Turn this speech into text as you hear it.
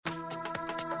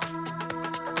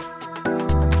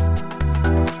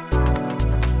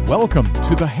Welcome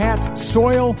to the HAT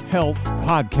Soil Health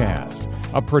Podcast,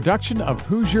 a production of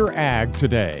Hoosier Ag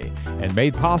Today, and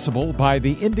made possible by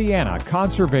the Indiana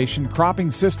Conservation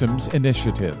Cropping Systems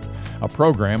Initiative, a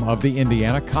program of the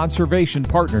Indiana Conservation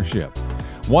Partnership.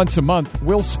 Once a month,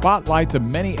 we'll spotlight the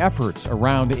many efforts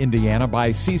around Indiana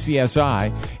by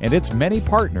CCSI and its many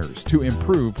partners to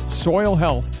improve soil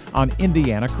health on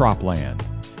Indiana cropland.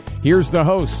 Here's the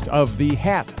host of the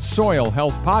HAT Soil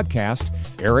Health Podcast,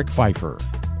 Eric Pfeiffer.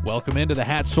 Welcome into the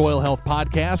HAT Soil Health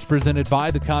Podcast, presented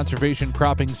by the Conservation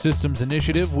Cropping Systems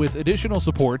Initiative, with additional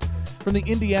support from the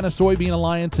Indiana Soybean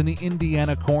Alliance and the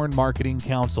Indiana Corn Marketing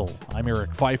Council. I'm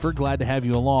Eric Pfeiffer, glad to have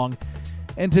you along.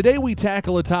 And today we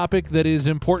tackle a topic that is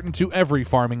important to every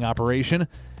farming operation,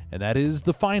 and that is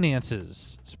the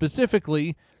finances,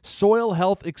 specifically soil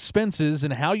health expenses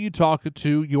and how you talk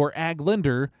to your ag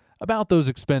lender about those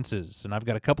expenses. And I've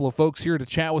got a couple of folks here to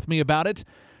chat with me about it.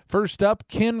 First up,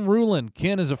 Ken Rulin.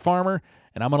 Ken is a farmer,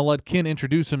 and I'm going to let Ken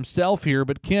introduce himself here.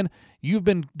 But Ken, you've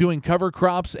been doing cover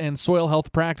crops and soil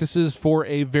health practices for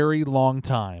a very long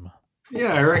time.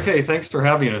 Yeah, Eric, hey, thanks for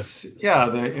having us.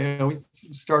 Yeah, we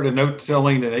started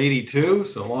no-tilling in '82,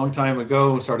 so a long time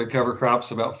ago. We started cover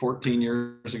crops about 14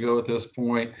 years ago at this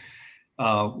point.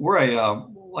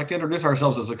 Like to introduce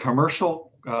ourselves as a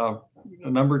commercial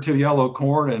number 2 yellow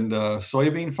corn and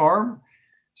soybean farm.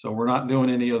 So we're not doing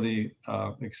any of the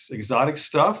exotic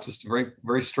stuff, just a very,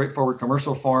 very straightforward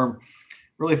commercial farm,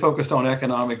 really focused on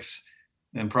economics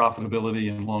and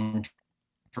profitability and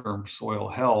long-term soil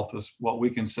health is what we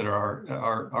consider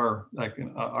our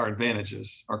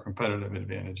advantages, our competitive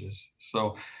advantages.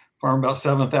 So farm about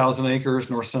 7,000 acres,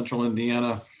 north central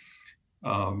Indiana,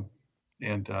 and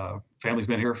family's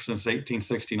been here since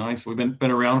 1869, so we've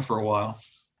been around for a while.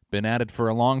 Been at it for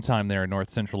a long time there in north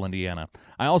central Indiana.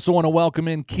 I also want to welcome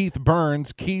in Keith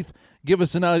Burns. Keith, give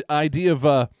us an idea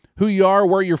of who you are,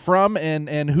 where you're from,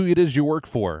 and who it is you work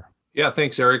for. Yeah,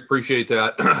 thanks, Eric. Appreciate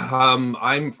that.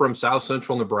 I'm from south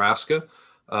central Nebraska.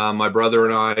 My brother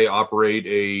and I operate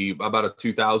about a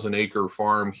 2,000-acre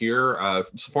farm here.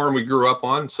 It's a farm we grew up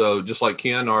on. So just like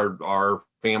Ken, our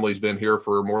family's been here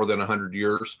for more than 100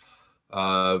 years,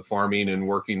 farming and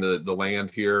working the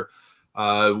land here.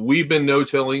 We've been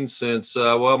no-tilling since,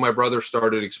 my brother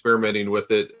started experimenting with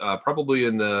it probably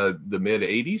in the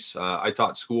mid-'80s. I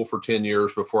taught school for 10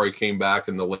 years before I came back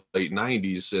in the late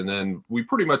 '90s, and then we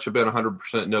pretty much have been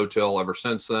 100% no-till ever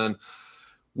since then.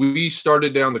 We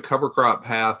started down the cover crop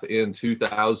path in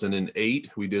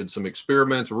 2008. We did some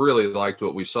experiments, really liked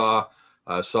what we saw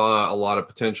a lot of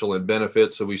potential and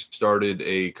benefit, so we started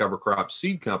a cover crop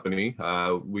seed company.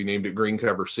 We named it Green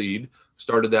Cover Seed.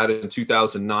 Started that in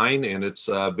 2009, and it's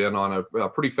been on a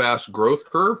pretty fast growth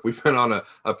curve. We've been on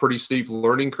a pretty steep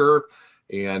learning curve,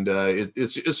 and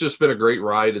it's just been a great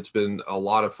ride. It's been a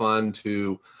lot of fun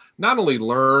to not only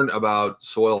learn about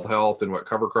soil health and what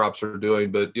cover crops are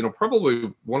doing, but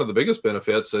probably one of the biggest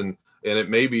benefits, and it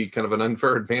may be kind of an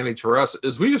unfair advantage for us,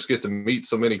 is we just get to meet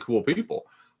so many cool people,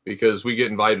 because we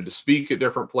get invited to speak at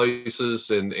different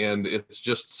places, and it's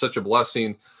just such a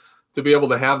blessing to be able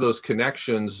to have those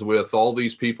connections with all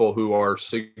these people who are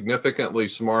significantly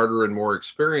smarter and more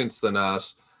experienced than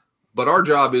us. But our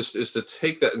job is to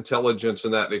take that intelligence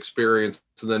and that experience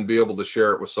and then be able to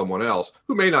share it with someone else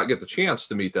who may not get the chance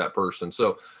to meet that person.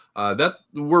 So that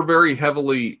we're very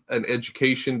heavily an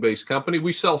education-based company.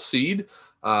 We sell seed,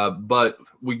 but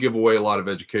we give away a lot of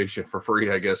education for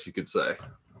free, I guess you could say.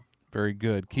 Very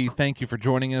good. Keith, thank you for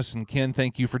joining us. And Ken,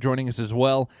 thank you for joining us as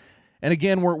well. And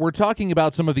again, we're talking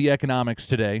about some of the economics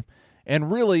today.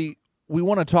 And really, we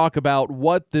want to talk about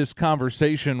what this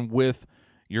conversation with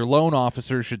your loan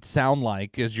officer should sound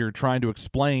like as you're trying to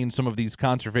explain some of these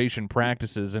conservation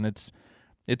practices. And it's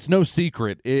no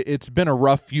secret. It's been a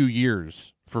rough few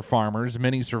years for farmers.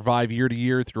 Many survive year to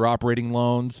year through operating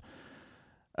loans.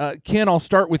 Ken, I'll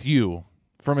start with you.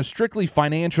 From a strictly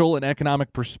financial and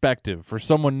economic perspective, for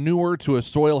someone newer to a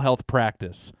soil health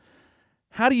practice,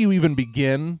 how do you even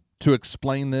begin to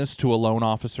explain this to a loan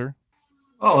officer?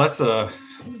 Oh, that's a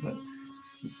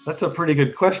pretty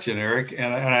good question, Eric.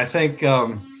 And I think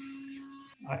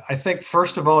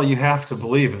first of all, you have to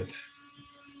believe it.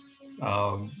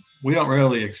 We don't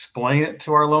really explain it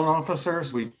to our loan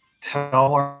officers. We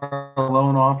tell our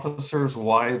loan officers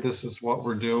why this is what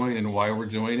we're doing and why we're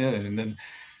doing it,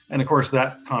 and of course,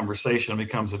 that conversation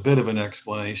becomes a bit of an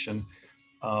explanation.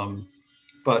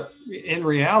 But in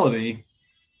reality,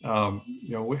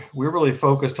 we're really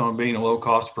focused on being a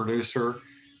low-cost producer,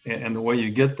 and the way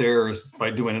you get there is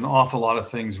by doing an awful lot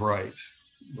of things right?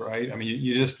 I mean,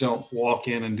 you just don't walk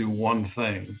in and do one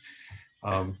thing.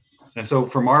 And so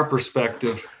from our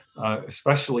perspective,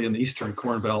 especially in the eastern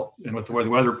Corn Belt, and with the way the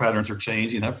weather patterns are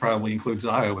changing, that probably includes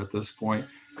Iowa at this point.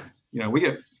 We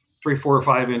get 3, 4, or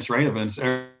 5 inch rain events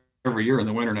every year in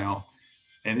the winter now.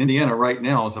 And Indiana right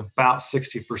now is about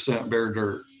 60% bare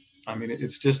dirt. I mean,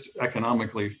 it's just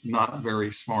economically not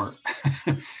very smart.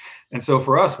 And so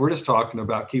for us, we're just talking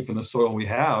about keeping the soil we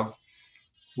have.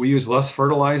 We use less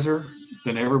fertilizer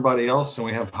than everybody else, and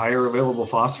we have higher available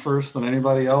phosphorus than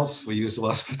anybody else. We use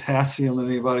less potassium than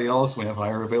anybody else. We have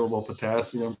higher available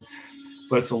potassium,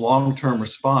 but it's a long-term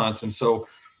response. And so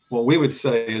what we would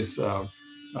say is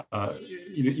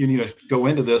you need to go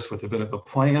into this with a bit of a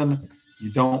plan.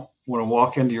 You don't want to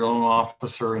walk into your own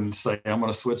officer and say, I'm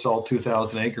going to switch all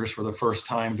 2,000 acres for the first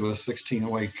time to a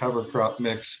 16-way cover crop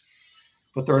mix.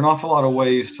 But there are an awful lot of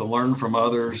ways to learn from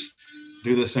others,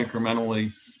 do this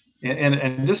incrementally,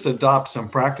 and just adopt some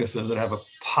practices that have a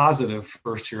positive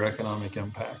first-year economic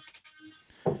impact.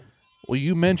 Well,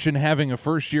 you mentioned having a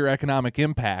first-year economic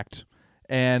impact,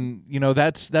 and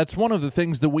that's one of the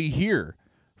things that we hear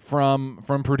from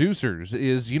producers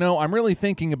is, I'm really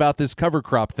thinking about this cover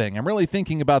crop thing. I'm really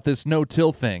thinking about this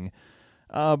no-till thing.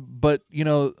 But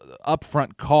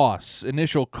upfront costs,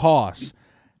 initial costs.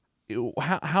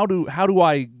 How do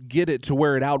I get it to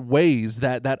where it outweighs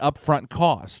that upfront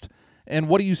cost? And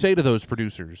what do you say to those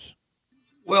producers?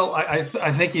 Well,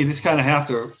 I think you just kind of have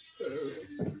to,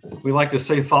 we like to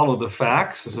say, follow the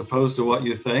facts as opposed to what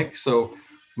you think. So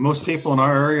most people in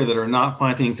our area that are not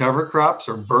planting cover crops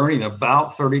are burning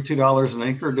about $32 an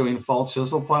acre doing fall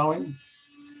chisel plowing.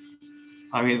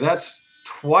 I mean, that's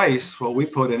twice what we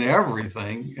put in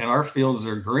everything, and our fields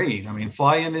are green. I mean,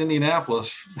 fly into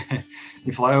Indianapolis,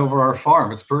 you fly over our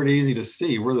farm, it's pretty easy to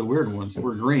see. We're the weird ones.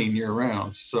 We're green year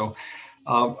round. So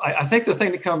I think the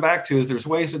thing to come back to is there's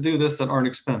ways to do this that aren't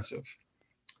expensive.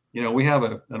 We have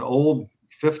an old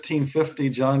 1550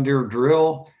 John Deere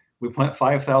drill. We plant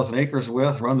 5,000 acres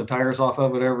with, run the tires off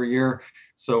of it every year.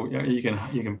 So you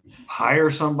can hire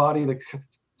somebody to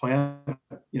plant,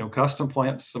 custom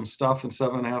plant some stuff in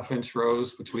 7.5 inch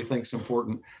rows, which we think is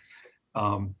important.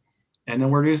 And then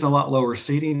we're using a lot lower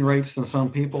seeding rates than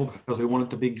some people because we want it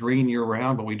to be green year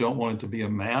round, but we don't want it to be a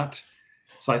mat.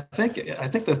 So I think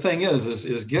the thing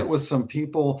is get with some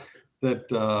people that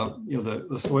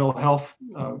the soil health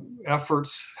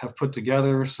efforts have put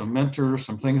together, some mentors,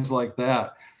 some things like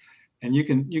that, and you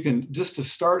can just to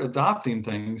start adopting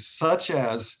things such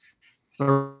as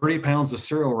 30 pounds of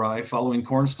cereal rye following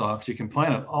corn stalks. You can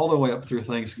plant it all the way up through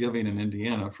Thanksgiving in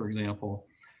Indiana, for example,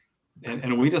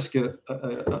 and we just get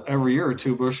every year a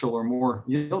 2 bushel or more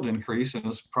yield increase, and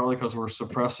it's probably because we're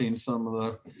suppressing some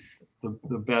of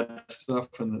the bad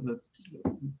stuff and the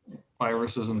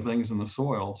viruses and things in the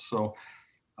soil. So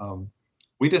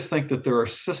we just think that there are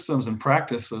systems and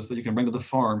practices that you can bring to the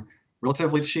farm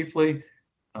relatively cheaply.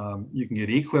 You can get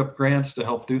EQIP grants to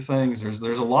help do things.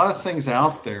 There's a lot of things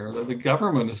out there that the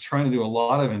government is trying to do a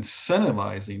lot of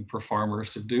incentivizing for farmers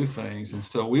to do things. And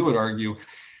so we would argue,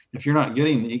 if you're not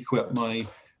getting the EQIP money,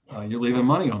 you're leaving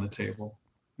money on the table.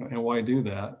 And why do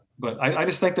that? But I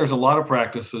just think there's a lot of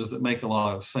practices that make a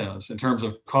lot of sense in terms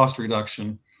of cost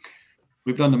reduction.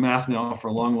 We've done the math now for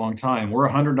a long, long time. We're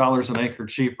 $100 an acre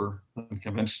cheaper than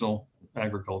conventional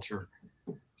agriculture.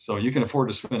 So you can afford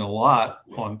to spend a lot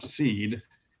on seed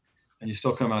and you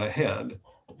still come out ahead.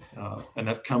 And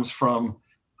that comes from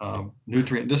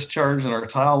nutrient discharge in our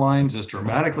tile lines is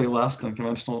dramatically less than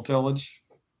conventional tillage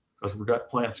because we've got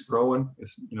plants growing.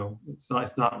 It's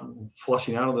not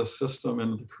flushing out of the system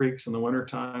into the creeks in the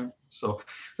wintertime. So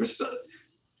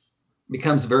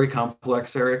becomes very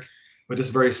complex, Eric, but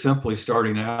just very simply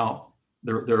starting out.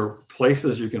 There are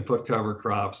places you can put cover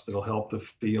crops that'll help the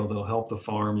field, that'll help the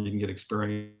farm. You can get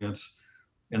experience.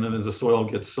 And then as the soil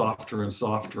gets softer and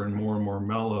softer and more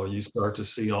mellow, you start to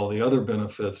see all the other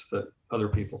benefits that other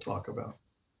people talk about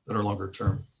that are longer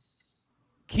term.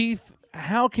 Keith,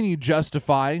 how can you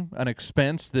justify an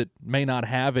expense that may not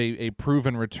have a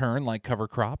proven return like cover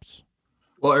crops?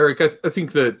 Well, Eric, I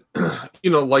think that,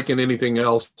 like in anything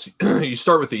else, you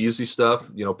start with the easy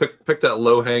stuff, pick that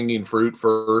low hanging fruit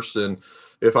first. And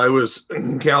if I was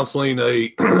counseling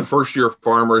a first year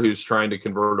farmer who's trying to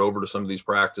convert over to some of these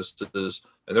practices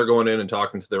and they're going in and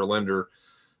talking to their lender,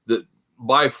 that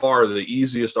by far the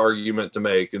easiest argument to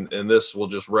make, and this will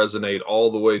just resonate all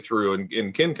the way through.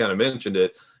 And Ken kind of mentioned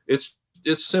it. It's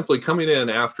simply coming in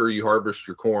after you harvest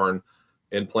your corn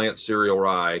and plant cereal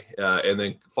rye, and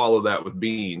then follow that with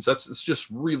beans. It's just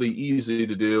really easy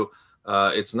to do.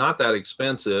 It's not that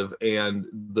expensive, and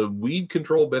the weed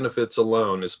control benefits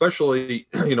alone, especially,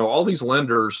 all these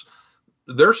lenders,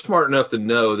 they're smart enough to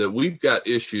know that we've got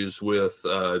issues with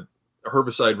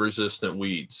herbicide resistant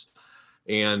weeds.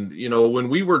 And, when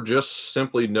we were just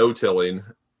simply no-tilling,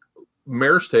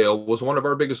 mare's tail was one of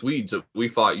our biggest weeds that we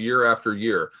fought year after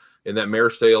year. And that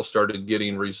mare's tail started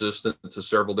getting resistant to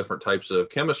several different types of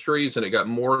chemistries, and it got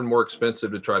more and more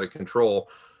expensive to try to control.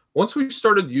 Once we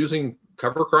started using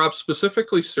cover crops,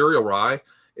 specifically cereal rye,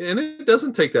 and it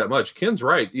doesn't take that much. Ken's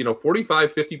right.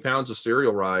 45, 50 pounds of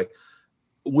cereal rye,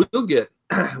 we'll get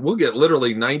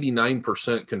literally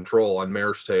 99% control on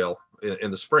mare's tail in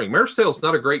the spring. Mare's tail is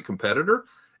not a great competitor.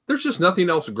 There's just nothing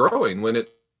else growing when it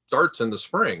starts in the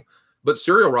spring. But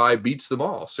cereal rye beats them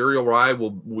all. Cereal rye,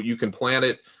 you can plant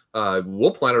it.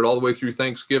 We'll plant it all the way through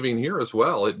Thanksgiving here as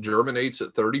well. It germinates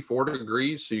at 34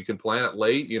 degrees, so you can plant it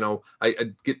late. I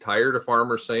get tired of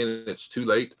farmers saying it's too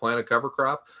late to plant a cover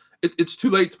crop. It's too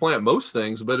late to plant most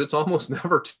things, but it's almost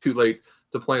never too late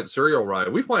to plant cereal rye.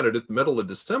 We planted it the middle of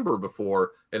December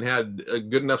before and had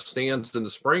good enough stands in the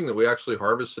spring that we actually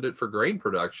harvested it for grain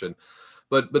production.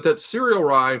 But that cereal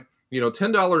rye,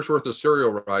 $10 worth of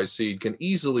cereal rye seed can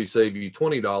easily save you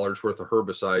 $20 worth of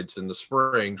herbicides in the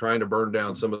spring, trying to burn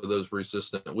down some of those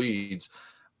resistant weeds.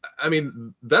 I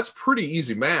mean, that's pretty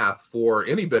easy math for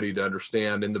anybody to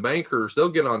understand. And the bankers, they'll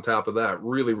get on top of that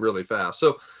really, really fast.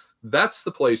 So that's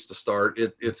the place to start.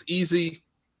 It's easy.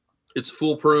 It's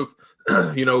foolproof.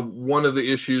 One of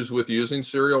the issues with using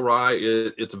cereal rye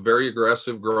is it's very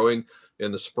aggressive growing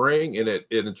in the spring, and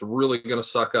it's really going to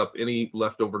suck up any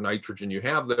leftover nitrogen you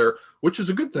have there, which is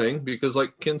a good thing because,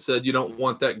 like Ken said, you don't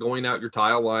want that going out your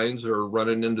tile lines or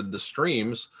running into the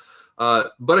streams.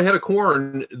 But I had a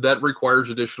corn that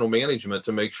requires additional management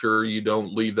to make sure you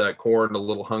don't leave that corn a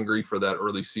little hungry for that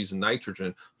early season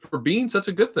nitrogen. For beans, that's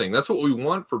a good thing. That's what we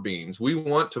want for beans. We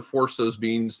want to force those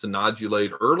beans to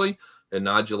nodulate early and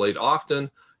nodulate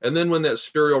often. And then when that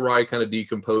cereal rye kind of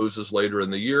decomposes later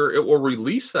in the year, it will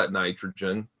release that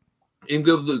nitrogen and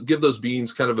give those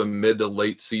beans kind of a mid to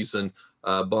late season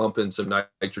bump in some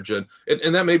nitrogen.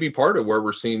 And that may be part of where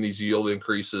we're seeing these yield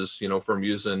increases, from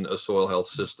using a soil health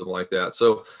system like that.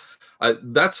 So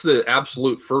that's the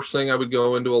absolute first thing I would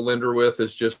go into a lender with,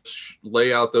 is just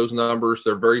lay out those numbers.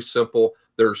 They're very simple.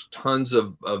 There's tons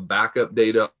of backup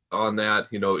data on that.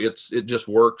 It just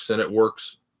works, and it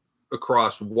works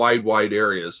across wide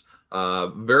areas.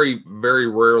 Very, very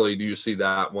rarely do you see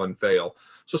that one fail.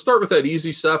 So start with that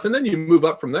easy stuff, and then you move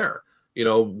up from there.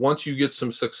 Once you get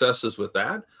some successes with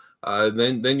that,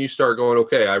 then you start going,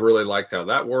 okay, I really liked how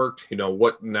that worked.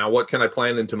 What can I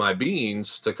plant into my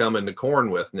beans to come into corn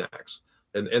with next?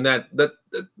 And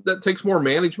that takes more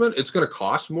management. It's going to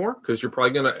cost more because you're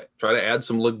probably going to try to add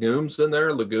some legumes in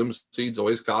there. Legumes seeds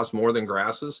always cost more than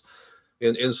grasses.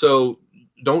 And so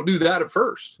don't do that at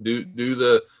first. Do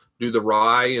the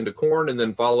rye into corn and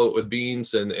then follow it with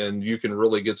beans, and you can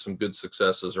really get some good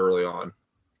successes early on.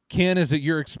 Ken, is it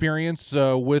your experience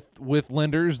with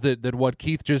lenders that what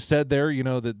Keith just said there,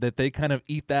 that they kind of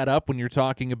eat that up when you're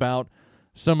talking about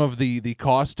some of the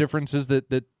cost differences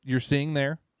that you're seeing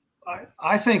there?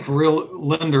 I think real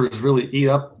lenders really eat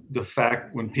up the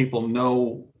fact when people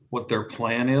know what their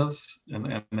plan is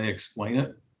and they explain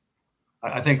it.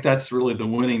 I think that's really the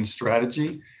winning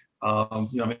strategy.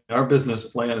 Our business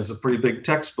plan is a pretty big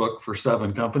textbook for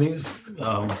 7 companies,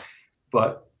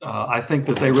 but I think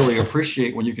that they really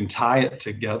appreciate when you can tie it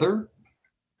together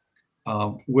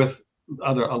with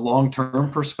a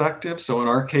long-term perspective. So in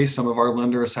our case, some of our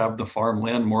lenders have the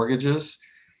farmland mortgages,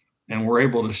 and we're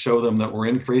able to show them that we're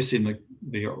increasing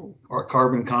our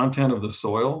carbon content of the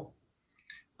soil.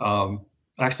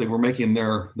 Actually, we're making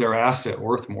their asset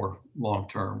worth more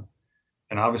long-term.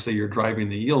 And obviously you're driving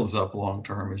the yields up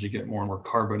long-term as you get more and more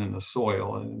carbon in the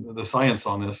soil. And the science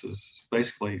on this is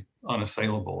basically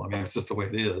unassailable. I mean, it's just the way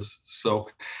it is. So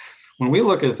when we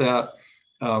look at that,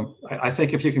 I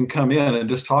think if you can come in and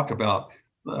just talk about,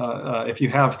 if you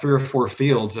have 3 or 4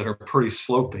 fields that are pretty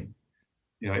sloping,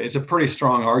 it's a pretty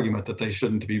strong argument that they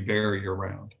shouldn't be very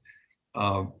around.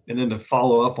 And then to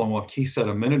follow up on what Keith said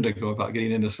a minute ago about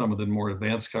getting into some of the more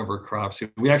advanced cover crops,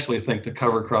 we actually think the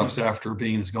cover crops after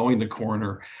beans going to corn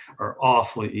are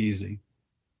awfully easy.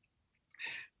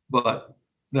 But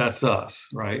that's us,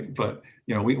 right? But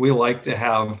we like to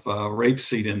have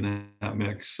rapeseed in that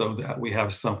mix so that we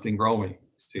have something growing.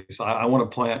 So I want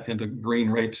to plant into green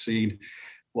rapeseed.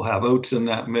 We'll have oats in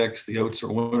that mix. The oats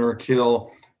are winter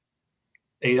kill.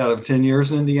 8 out of 10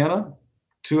 years in Indiana.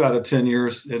 2 out of 10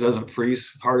 years, it doesn't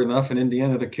freeze hard enough in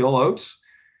Indiana to kill oats.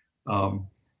 And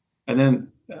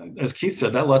then, as Keith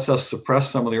said, that lets us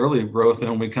suppress some of the early growth. And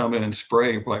when we come in and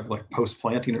spray like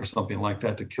post-planting or something like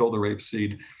that to kill the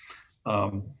rapeseed,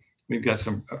 we've got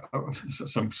some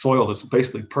soil that's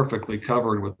basically perfectly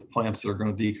covered with plants that are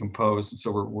going to decompose. And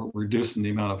so we're reducing the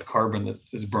amount of carbon that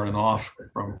is burning off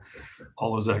from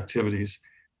all those activities.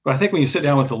 But I think when you sit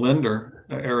down with the lender,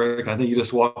 Eric, I think you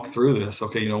just walk through this.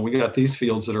 Okay, we got these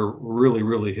fields that are really,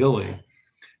 really hilly.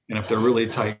 And if they're really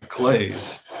tight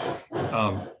clays,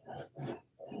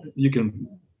 you can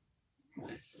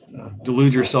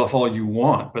delude yourself all you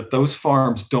want, but those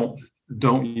farms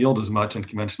don't yield as much in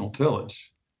conventional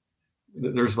tillage.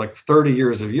 There's like 30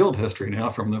 years of yield history now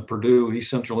from the Purdue East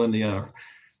Central Indiana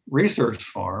research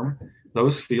farm.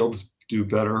 Those fields do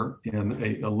better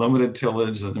in a limited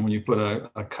tillage than when you put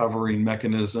a covering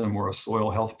mechanism or a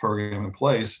soil health program in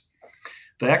place.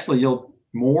 They actually yield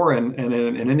more, and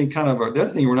in any kind of, the other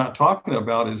thing we're not talking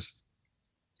about is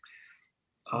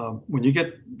when you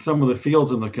get some of the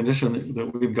fields in the condition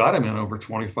that we've got them in over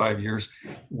 25 years,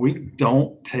 we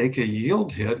don't take a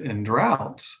yield hit in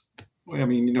droughts. I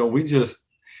mean,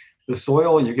 the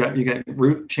soil, you got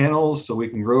root channels so we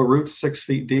can grow roots 6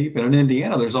 feet deep. And in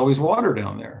Indiana, there's always water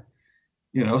down there.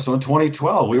 So in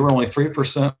 2012, we were only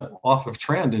 3% off of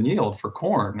trend in yield for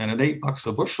corn. And at $8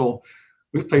 a bushel,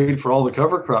 we've paid for all the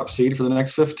cover crop seed for the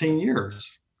next 15 years.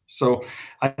 So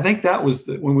I think that was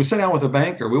when we sat down with a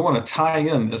banker, we want to tie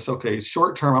in this, okay,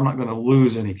 short term, I'm not going to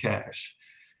lose any cash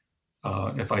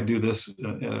if I do this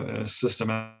in a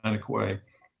systematic way.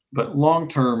 But long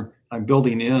term, I'm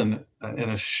building in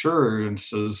better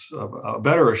assurances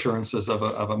of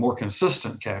a more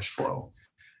consistent cash flow.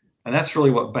 And that's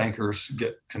really what bankers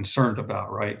get concerned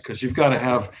about, right? Because you've got to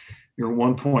have your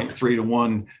 1.3 to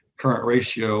 1 current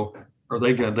ratio, or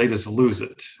they just lose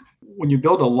it. When you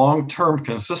build a long-term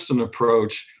consistent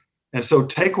approach, and so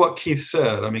take what Keith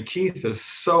said. I mean, Keith is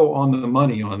so on the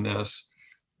money on this.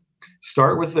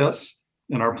 Start with this,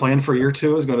 and our plan for year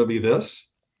 2 is going to be this.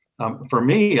 For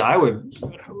me, I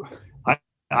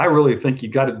really think you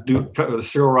got to do the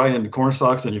cereal rye into corn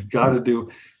stalks, and you've got to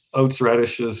do oats,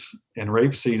 radishes, and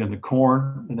rapeseed into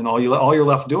corn, and then all you're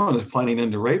left doing is planting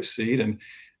into rapeseed. And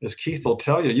as Keith will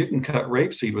tell you, you can cut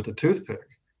rapeseed with a toothpick.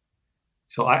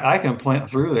 So I can plant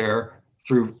through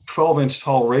 12-inch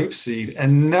tall rapeseed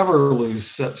and never lose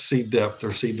seed depth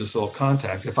or seed to soil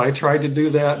contact. If I tried to do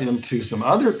that into some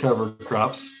other cover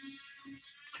crops,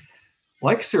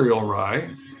 like cereal rye,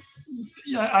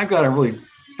 I've got to really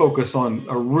focus on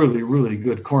a really, really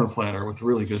good corn planter with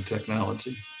really good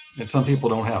technology. And some people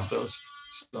don't have those.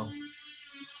 So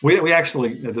we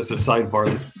actually, just a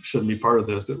sidebar that shouldn't be part of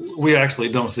this, but we actually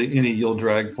don't see any yield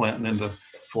drag planting into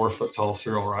 4-foot tall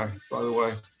cereal rye, by the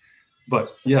way.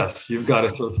 But yes, you've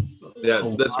got to.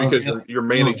 That's because you're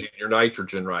managing your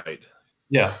nitrogen right.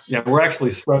 Yeah. We're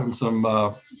actually spreading some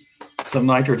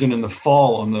nitrogen in the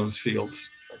fall on those fields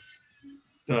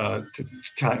to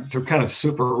kind of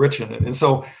super rich in it. And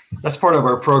so that's part of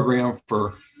our program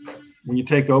for when you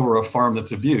take over a farm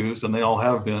that's abused, and they all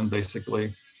have been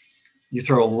basically. You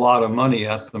throw a lot of money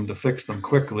at them to fix them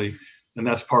quickly. And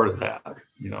that's part of that.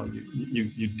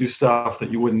 You do stuff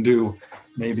that you wouldn't do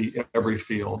maybe every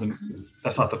field. And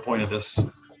that's not the point of this.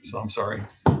 So I'm sorry.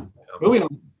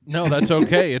 No, that's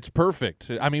okay. It's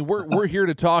perfect. I mean, we're here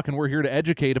to talk, and we're here to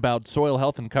educate about soil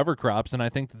health and cover crops. And I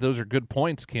think that those are good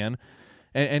points, Ken.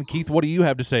 And Keith, what do you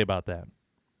have to say about that?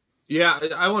 Yeah,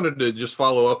 I wanted to just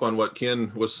follow up on what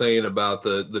Ken was saying about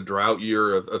the drought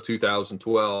year of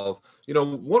 2012.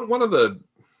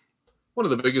 One of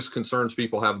the biggest concerns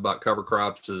people have about cover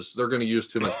crops is they're going to use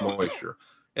too much moisture.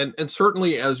 And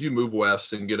certainly as you move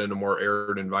west and get into more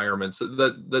arid environments,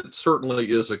 that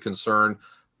certainly is a concern.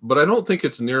 But I don't think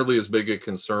it's nearly as big a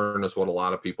concern as what a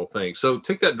lot of people think. So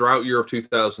take that drought year of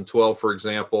 2012, for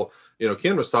example.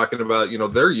 Ken was talking about,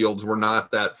 their yields were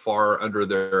not that far under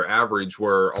their average,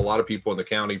 where a lot of people in the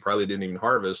county probably didn't even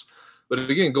harvest. But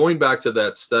again, going back to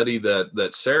that study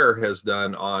that Sarah has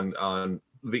done on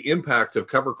the impact of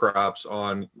cover crops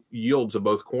on yields of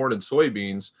both corn and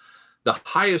soybeans, the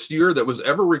highest year that was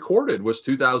ever recorded was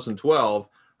 2012.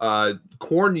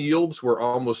 Corn yields were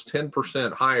almost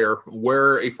 10% higher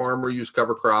where a farmer used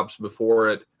cover crops before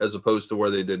it, as opposed to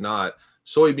where they did not.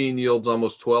 Soybean yields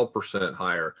almost 12%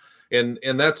 higher. And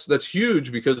that's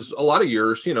huge, because a lot of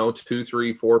years, 2,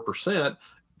 3, 4%,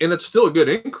 and it's still a good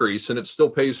increase, and it still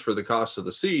pays for the cost of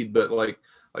the seed. But like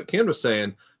Ken was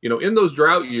saying, in those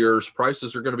drought years,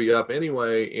 prices are going to be up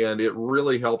anyway, and it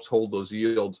really helps hold those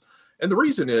yields. And the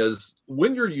reason is,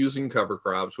 when you're using cover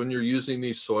crops, when you're using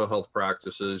these soil health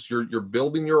practices, you're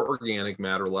building your organic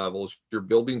matter levels, you're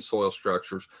building soil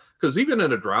structures. Because even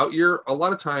in a drought year, a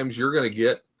lot of times you're going to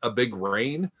get a big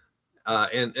rain,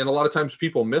 and a lot of times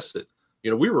people miss it.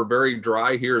 We were very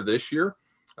dry here this year.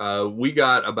 We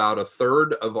got about a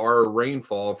third of our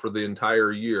rainfall for the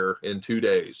entire year in 2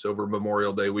 days over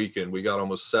Memorial Day weekend. We got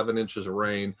almost 7 inches of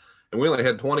rain, and we only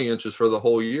had 20 inches for the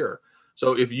whole year.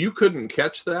 So if you couldn't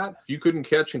catch that, if you couldn't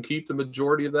catch and keep the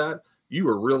majority of that, you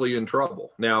were really in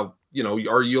trouble. Now,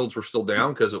 our yields were still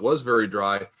down because it was very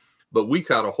dry, but we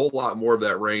caught a whole lot more of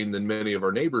that rain than many of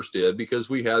our neighbors did because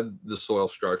we had the soil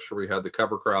structure, we had the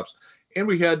cover crops, and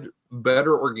we had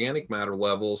better organic matter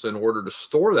levels in order to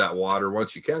store that water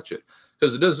once you catch it.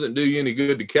 Because it doesn't do you any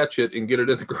good to catch it and get it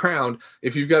in the ground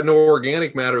if you've got no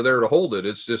organic matter there to hold it.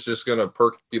 It's just going to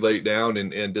percolate down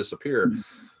and disappear. Mm-hmm.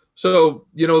 So,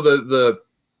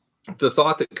 the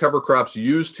thought that cover crops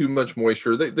use too much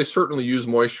moisture, they certainly use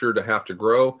moisture to have to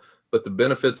grow, but the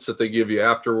benefits that they give you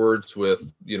afterwards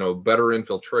with, better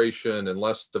infiltration and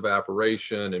less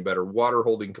evaporation and better water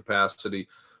holding capacity,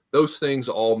 those things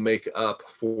all make up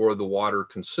for the water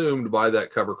consumed by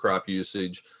that cover crop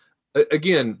usage.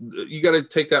 Again, you got to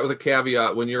take that with a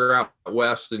caveat. When you're out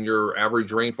west and your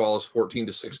average rainfall is 14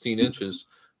 to 16 inches,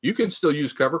 you can still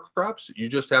use cover crops. You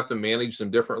just have to manage them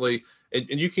differently.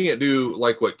 And you can't do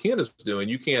like what Ken is doing.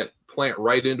 You can't plant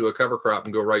right into a cover crop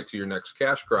and go right to your next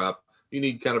cash crop. You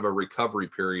need kind of a recovery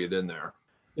period in there.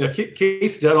 Yeah,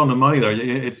 Keith's dead on the money there.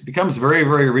 It becomes very,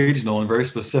 very regional and very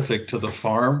specific to the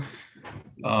farm.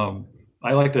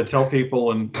 I like to tell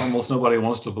people, and almost nobody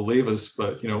wants to believe us,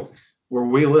 but where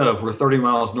we live, we're 30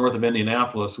 miles north of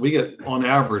Indianapolis. We get on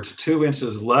average 2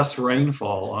 inches less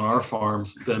rainfall on our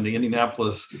farms than the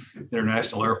Indianapolis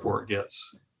International Airport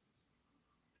gets.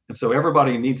 And so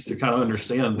everybody needs to kind of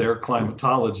understand their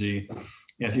climatology.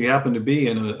 And if you happen to be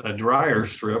in a drier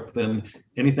strip, then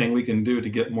anything we can do to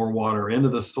get more water into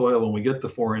the soil when we get the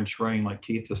 4-inch rain, like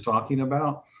Keith is talking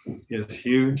about, is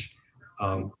huge.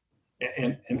 And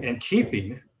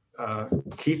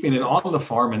keeping it on the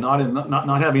farm and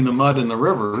not having the mud in the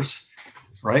rivers,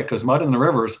 right? Because mud in the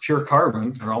river is pure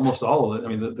carbon, or almost all of it. I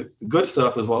mean, the good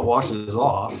stuff is what washes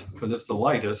off because it's the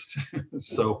lightest.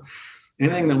 So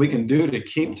anything that we can do to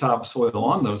keep topsoil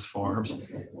on those farms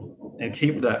and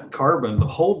keep that carbon to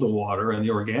hold the water and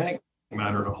the organic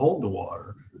matter to hold the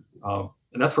water. And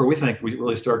that's where we think we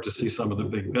really start to see some of the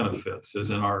big benefits is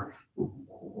in our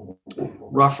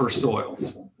rougher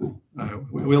soils.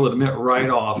 We'll admit right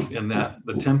off in that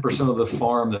the 10% of the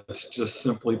farm that's just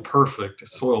simply perfect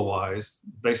soil-wise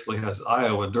basically has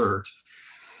Iowa dirt.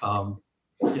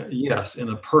 Yes, in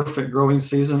a perfect growing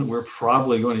season, we're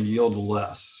probably going to yield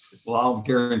less. Well, I'll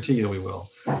guarantee you we will.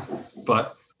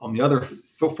 But on the other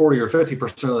 40 or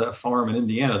 50% of that farm in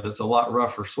Indiana that's a lot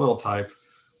rougher soil type,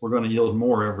 we're going to yield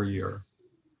more every year.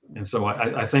 And so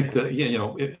I think that,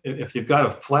 if you've got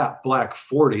a flat black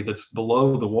 40 that's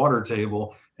below the water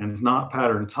table and it's not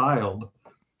pattern tiled,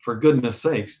 for goodness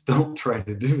sakes, don't try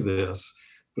to do this.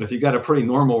 But if you've got a pretty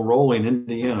normal rolling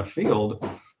Indiana field,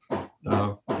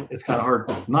 it's kind of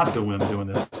hard not to win doing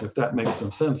this, if that makes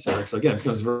some sense, Eric. So again, it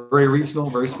becomes very regional,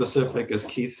 very specific. As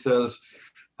Keith says,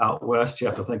 out west, you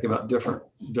have to think about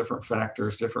different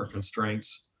factors, different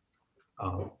constraints.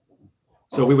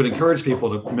 So we would encourage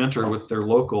people to mentor with their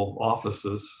local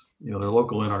offices, their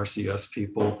local NRCS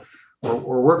people,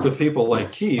 or work with people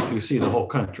like Keith who see the whole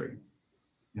country.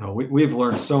 We've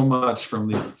learned so much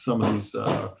from some of these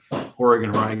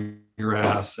Oregon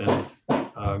ryegrass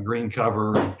and green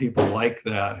cover and people like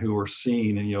that who are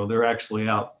seeing, and they're actually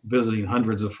out visiting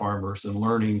hundreds of farmers and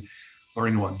learning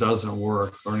what doesn't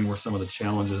work, learning where some of the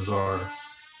challenges are.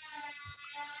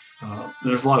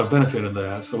 There's a lot of benefit in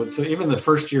that. So even the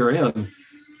first year in,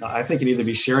 I think you need to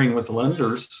be sharing with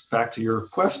lenders, back to your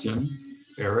question,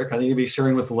 Eric, I need to be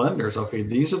sharing with lenders, okay,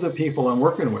 these are the people I'm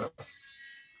working with.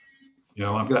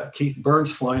 I've got Keith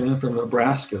Burns flying in from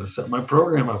Nebraska to set my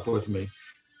program up with me.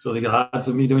 So the odds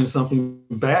of me doing something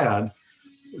bad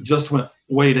just went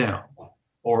way down.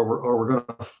 Or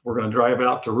we're gonna drive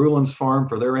out to Ruland's farm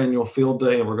for their annual field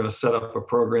day, and we're going to set up a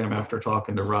program after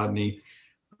talking to Rodney.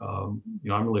 I'm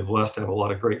really blessed to have a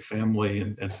lot of great family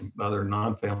and some other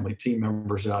non-family team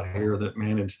members out here that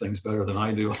manage things better than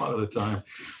I do a lot of the time.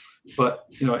 But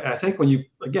I think when you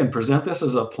again present this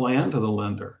as a plan to the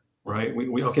lender, right?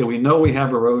 We know we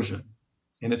have erosion,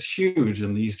 and it's huge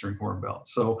in the Eastern Corn Belt.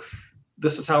 So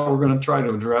this is how we're going to try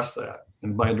to address that.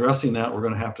 And by addressing that, we're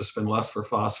going to have to spend less for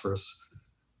phosphorus.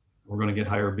 We're going to get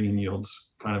higher bean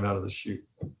yields kind of out of the chute.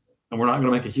 And we're not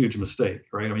going to make a huge mistake,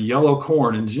 right? I mean, yellow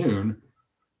corn in June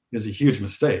is a huge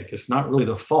mistake. It's not really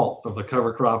the fault of the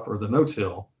cover crop or the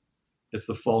no-till. It's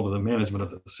the fault of the management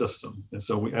of the system. And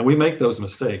so we make those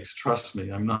mistakes. Trust me,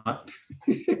 I'm not.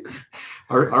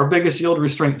 Our biggest yield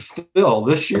restraint still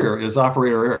this year is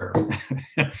operator error.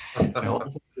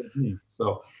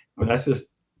 So that's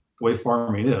just the way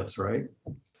farming is, right?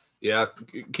 Yeah,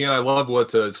 Ken, I love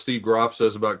what Steve Groff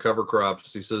says about cover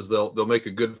crops. He says they'll make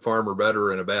a good farmer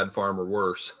better and a bad farmer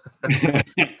worse. and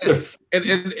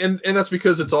that's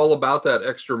because it's all about that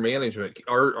extra management.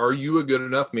 Are you a good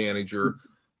enough manager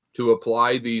to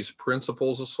apply these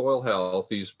principles of soil health,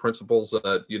 these principles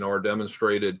that are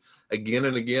demonstrated again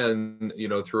and again,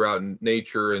 throughout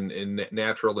nature and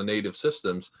natural and native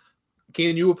systems?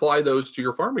 Can you apply those to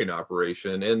your farming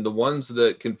operation? And the ones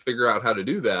that can figure out how to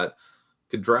do that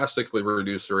could drastically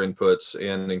reduce their inputs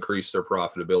and increase their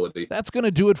profitability. That's going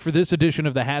to do it for this edition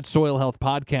of the Hat Soil Health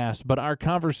Podcast, but our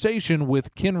conversation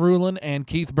with Ken Ruhlin and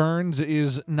Keith Burns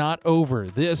is not over.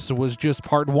 This was just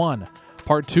part one.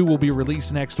 Part two will be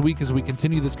released next week as we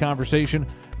continue this conversation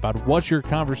about what your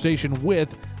conversation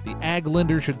with the ag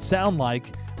lender should sound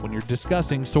like when you're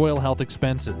discussing soil health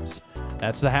expenses.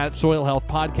 That's the Hat Soil Health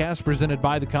Podcast presented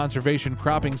by the Conservation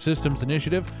Cropping Systems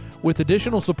Initiative with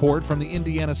additional support from the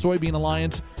Indiana Soybean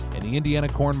Alliance and the Indiana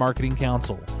Corn Marketing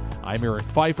Council. I'm Eric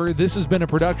Pfeiffer. This has been a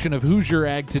production of Hoosier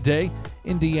Ag Today,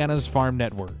 Indiana's Farm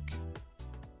Network.